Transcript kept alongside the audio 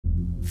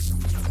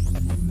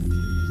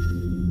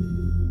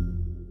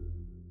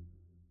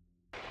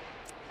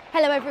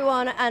Hello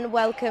everyone and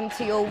welcome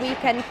to your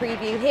weekend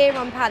preview here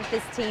on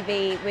Panthers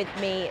TV with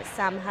me,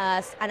 Sam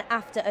Hurst, and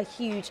after a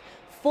huge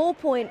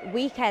 4-point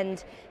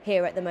weekend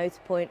here at the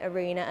Motorpoint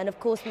Arena, and of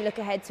course we look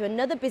ahead to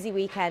another busy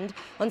weekend.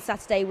 On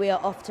Saturday we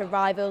are off to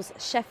rivals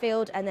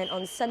Sheffield, and then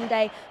on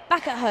Sunday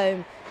back at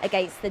home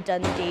against the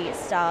Dundee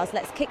Stars.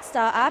 Let's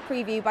kickstart our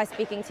preview by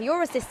speaking to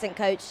your assistant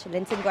coach,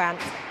 Linton Grant.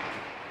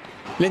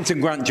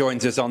 Linton Grant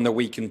joins us on the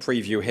weekend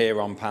preview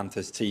here on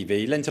Panthers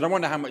TV. Linton, I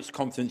wonder how much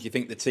confidence you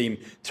think the team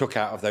took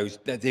out of those.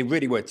 They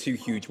really were two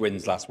huge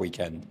wins last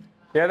weekend.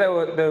 Yeah, they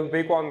were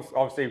big ones.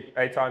 Obviously,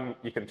 anytime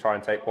you can try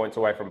and take points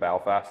away from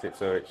Belfast,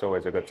 it's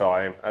always a good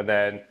time. And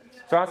then,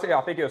 so honestly,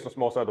 I think it was just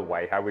more so the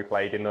way how we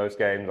played in those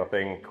games. I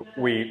think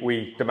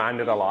we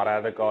demanded a lot out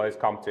of the guys,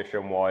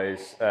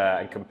 competition-wise,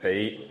 and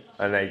compete,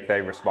 and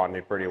they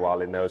responded pretty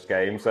well in those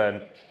games.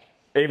 And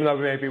even though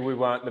maybe we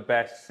weren't the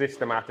best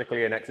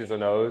systematically in X's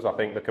and O's, I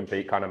think the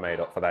compete kind of made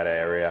up for that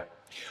area.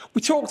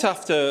 We talked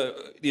after,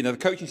 the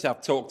coaching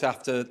staff talked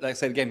after, let's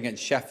say, the game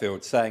against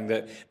Sheffield, saying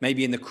that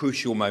maybe in the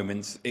crucial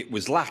moments it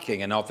was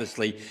lacking. And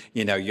obviously,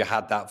 you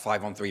had that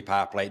 5-on-3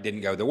 power play, it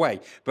didn't go the way.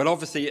 But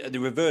obviously, the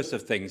reverse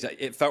of things,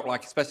 it felt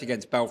like, especially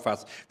against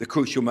Belfast, the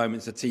crucial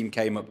moments the team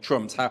came up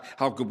trumps.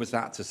 How good was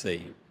that to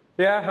see?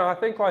 Yeah, I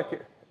think,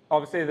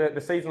 obviously,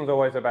 the season's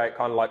always about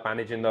kind of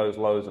managing those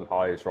lows and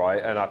highs,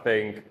 right? And I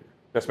think,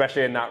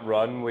 especially in that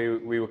run,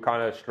 we were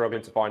kind of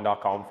struggling to find our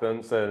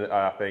confidence, and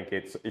I think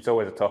it's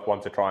always a tough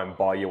one to try and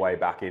buy your way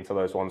back into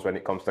those ones when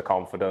it comes to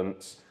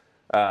confidence.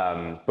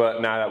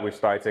 But now that we've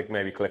started to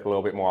maybe click a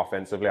little bit more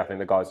offensively, I think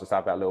the guys just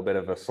have that little bit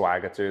of a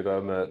swagger to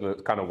them,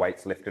 the kind of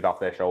weights lifted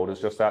off their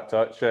shoulders just that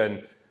touch.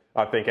 And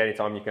I think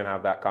anytime you can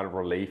have that kind of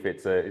relief,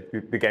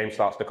 the game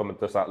starts to come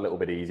just that little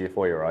bit easier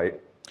for you, right?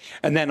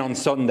 And then on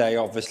Sunday,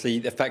 obviously,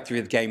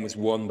 effectively the game was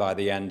won by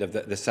the end of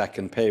the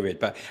second period.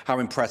 But how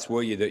impressed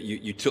were you that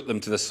you took them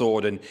to the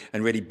sword and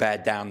really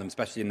bared down them,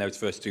 especially in those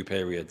first two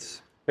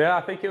periods? Yeah,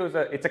 I think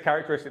it's a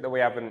characteristic that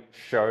we haven't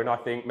shown, I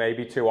think,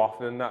 maybe too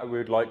often that we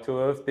would like to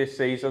have this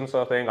season.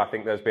 So I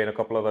think there's been a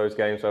couple of those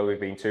games where we've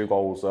been 2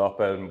 goals up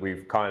and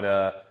we've kind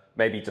of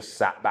maybe just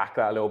sat back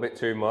that a little bit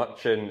too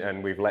much,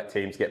 and we've let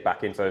teams get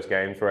back into those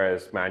games,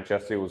 whereas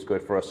Manchester, it was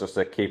good for us just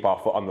to keep our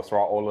foot on the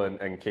throttle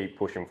and keep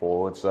pushing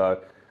forward.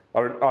 So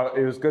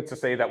it was good to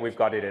see that we've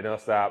got it in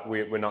us, that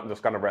we're not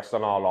just going to rest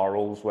on our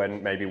laurels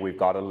when maybe we've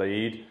got a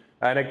lead.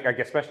 And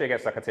especially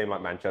against a team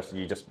like Manchester,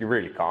 you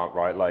really can't,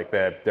 right?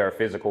 They're a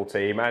physical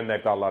team, and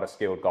they've got a lot of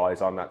skilled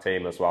guys on that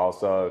team as well.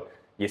 So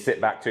you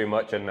sit back too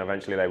much and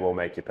eventually they will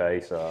make you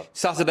pay. So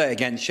Saturday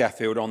against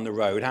Sheffield on the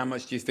road, how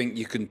much do you think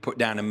you can put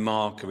down a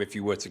marker if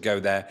you were to go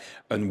there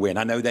and win?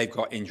 I know they've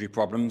got injury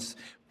problems,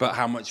 but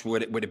how much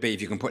would it be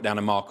if you can put down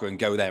a marker and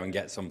go there and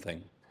get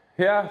something?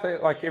 Yeah, I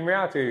think, in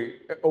reality,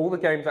 all the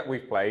games that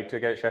we've played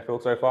against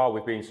Sheffield so far,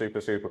 we've been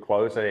super, super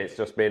close, and it's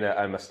just been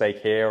a mistake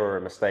here or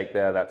a mistake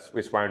there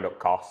it's wound up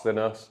costing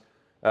us.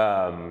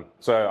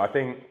 So I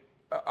think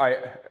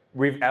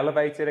we've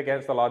elevated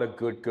against a lot of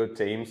good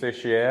teams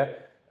this year.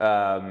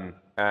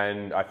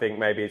 And I think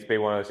maybe it's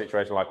been one of those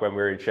situations like when we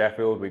were in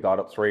Sheffield, we got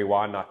up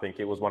 3-1. I think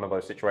it was one of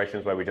those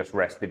situations where we just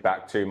rested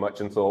back too much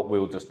and thought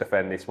we'll just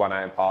defend this one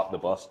out and park the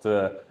bus,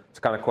 to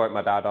kind of quote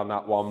my dad on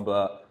that one.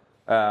 But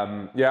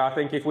yeah, I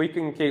think if we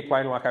can keep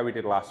playing like how we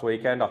did last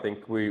weekend, I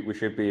think we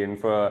should be in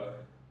for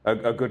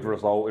a good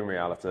result in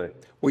reality.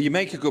 Well, you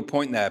make a good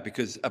point there,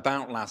 because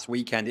about last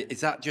weekend,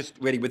 is that just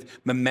really with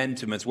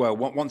momentum as well?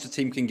 Once a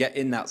team can get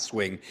in that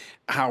swing,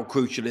 how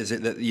crucial is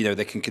it that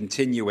they can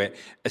continue it,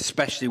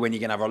 especially when you're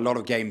going to have a lot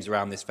of games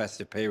around this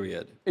festive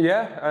period?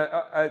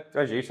 Yeah,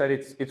 as you said,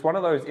 it's one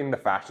of those in the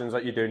fashions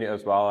that you're doing it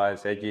as well. I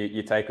said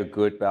you take a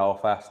good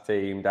Belfast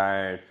team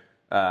down,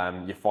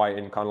 you're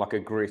fighting kind of like a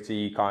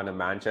gritty kind of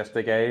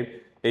Manchester game.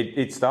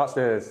 It starts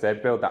to, as I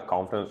said, build that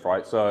confidence,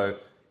 right? So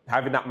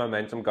having that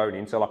momentum going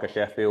into like a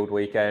Sheffield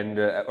weekend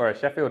or a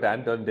Sheffield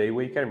and Dundee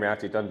weekend, in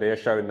reality, Dundee are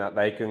showing that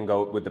they can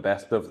go with the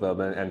best of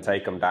them and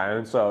take them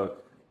down. So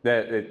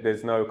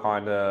there's no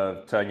kind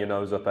of turn your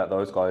nose up at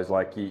those guys.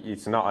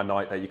 It's not a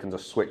night that you can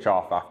just switch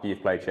off after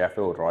you've played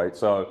Sheffield, right?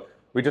 So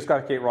we just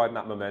got to keep riding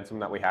that momentum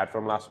that we had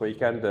from last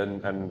weekend,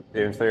 and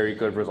in theory,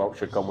 good results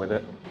should come with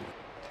it.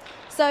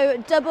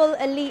 So double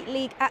Elite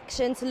League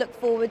action to look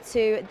forward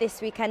to this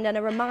weekend, and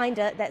a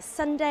reminder that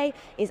Sunday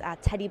is our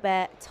teddy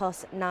bear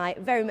toss night.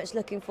 Very much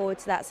looking forward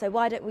to that. So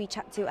why don't we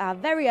chat to our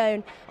very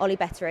own Ollie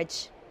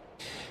Betteridge.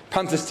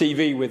 Panthers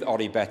TV with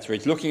Ollie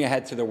Betteridge, looking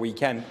ahead to the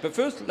weekend. But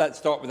first, let's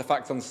start with the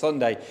fact on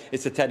Sunday,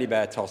 it's a teddy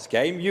bear toss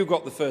game. You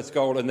got the first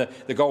goal, and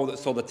the goal that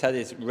saw the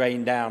teddies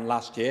rain down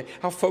last year.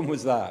 How fun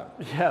was that?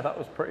 Yeah, that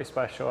was pretty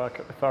special.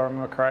 If I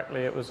remember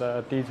correctly, it was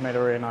Deeds made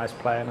a really nice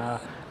play, and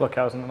look,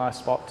 I was in a nice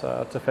spot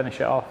to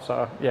finish it off.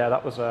 So yeah,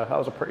 that was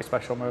a pretty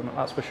special moment,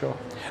 that's for sure.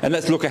 And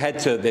let's look ahead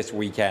to this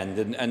weekend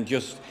and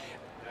just,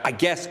 I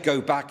guess,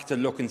 go back to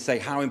look and say,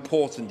 how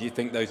important do you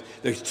think those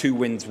 2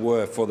 wins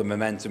were for the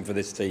momentum for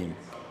this team?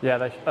 Yeah,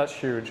 that's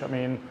huge. I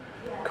mean,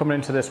 coming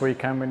into this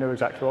weekend, we knew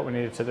exactly what we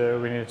needed to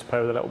do. We needed to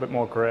play with a little bit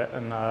more grit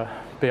and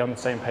be on the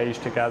same page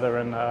together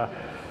and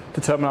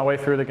determine our way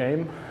through the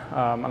game.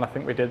 And I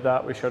think we did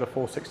that. We showed a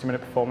full 60-minute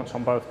performance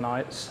on both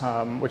nights,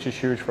 which is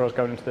huge for us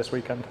going into this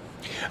weekend.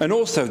 And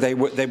also, they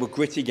were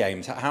gritty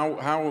games.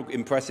 How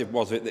impressive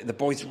was it that the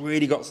boys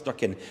really got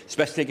stuck in,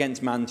 especially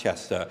against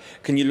Manchester?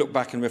 Can you look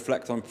back and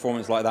reflect on a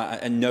performance like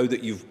that and know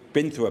that you've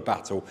been through a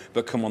battle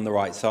but come on the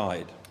right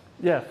side?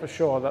 Yeah, for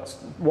sure. That's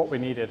what we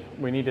needed.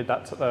 We needed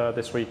that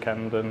this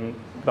weekend, and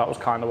that was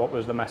kind of what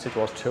was the message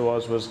was to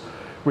us, was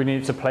we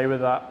needed to play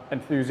with that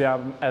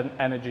enthusiasm and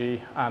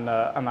energy and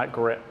that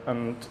grit,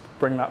 and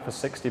bring that for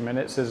 60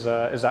 minutes is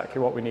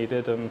exactly what we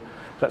needed, and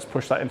let's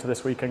push that into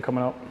this weekend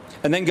coming up.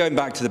 And then going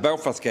back to the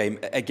Belfast game,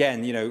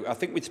 again, you know, I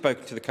think we'd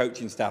spoken to the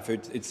coaching staff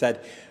who'd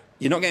said,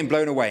 you're not getting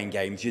blown away in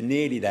games, you're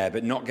nearly there,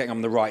 but not getting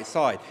on the right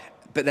side.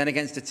 But then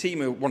against a team,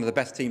 one of the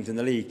best teams in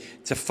the league,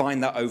 to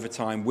find that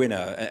overtime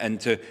winner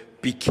and to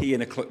be key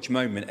in a clutch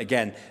moment,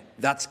 again,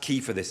 that's key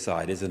for this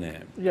side, isn't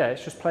it? Yeah,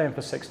 it's just playing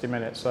for 60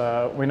 minutes.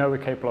 We know we're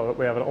capable of it.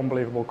 We have an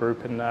unbelievable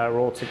group in there, we're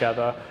all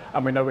together,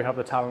 and we know we have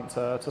the talent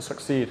to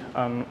succeed.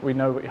 And we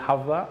know we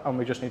have that, and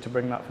we just need to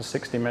bring that for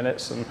 60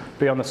 minutes and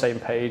be on the same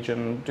page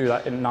and do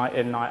that in, night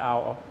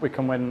out. We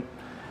can win.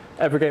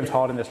 Every game's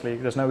hard in this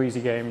league. There's no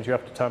easy games. You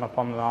have to turn up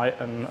on the night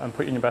and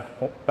put in your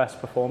best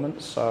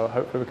performance. So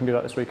hopefully we can do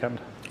that this weekend.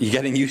 You're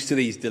getting used to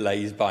these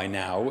delays by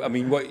now. I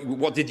mean,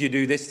 what did you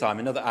do this time?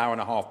 Another hour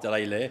and a half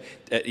delay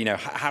there. You know,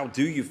 how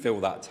do you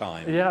fill that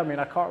time? Yeah, I mean,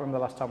 I can't remember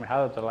the last time we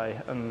had a delay,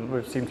 and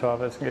we've seemed to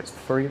have, I think it's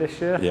 3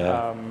 this year.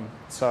 Yeah.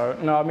 So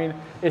no, I mean,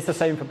 it's the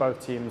same for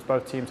both teams.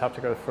 Both teams have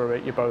to go through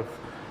it.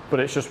 But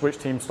it's just which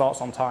team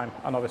starts on time,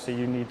 and obviously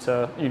you need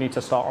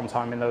to start on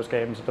time in those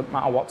games. It doesn't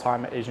matter what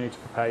time it is, you need to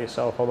prepare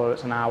yourself. Although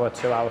it's an hour,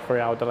 2 hour, 3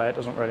 hour delay, it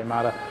doesn't really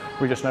matter.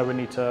 We just know we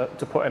need to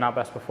put in our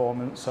best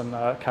performance and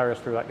carry us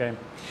through that game.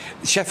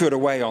 Sheffield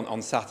away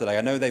on Saturday.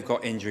 I know they've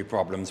got injury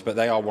problems, but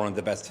they are one of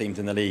the best teams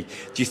in the league.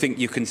 Do you think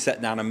you can set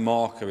down a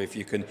marker if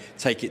you can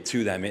take it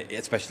to them,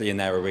 especially in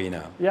their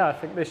arena? Yeah, I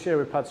think this year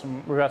we've had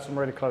some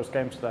really close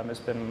games to them.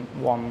 It's been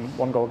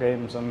one goal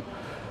games, and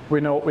we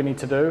know what we need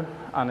to do,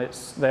 and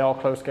they are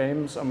close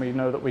games, and we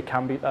know that we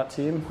can beat that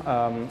team.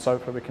 So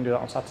hopefully we can do that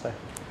on Saturday.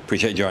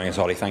 Appreciate you joining us,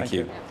 Ollie. Thank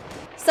you.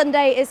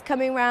 Sunday is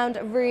coming round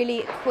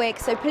really quick,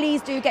 so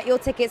please do get your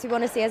tickets. We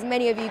want to see as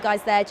many of you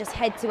guys there. Just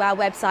head to our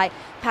website,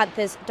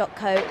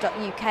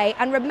 panthers.co.uk.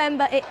 And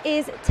remember, it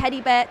is Teddy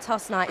Bear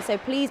Toss Night, so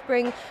please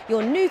bring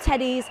your new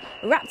teddies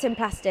wrapped in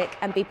plastic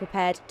and be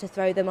prepared to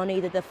throw them on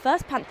either the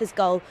first Panthers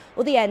goal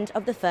or the end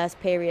of the first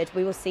period.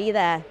 We will see you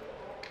there.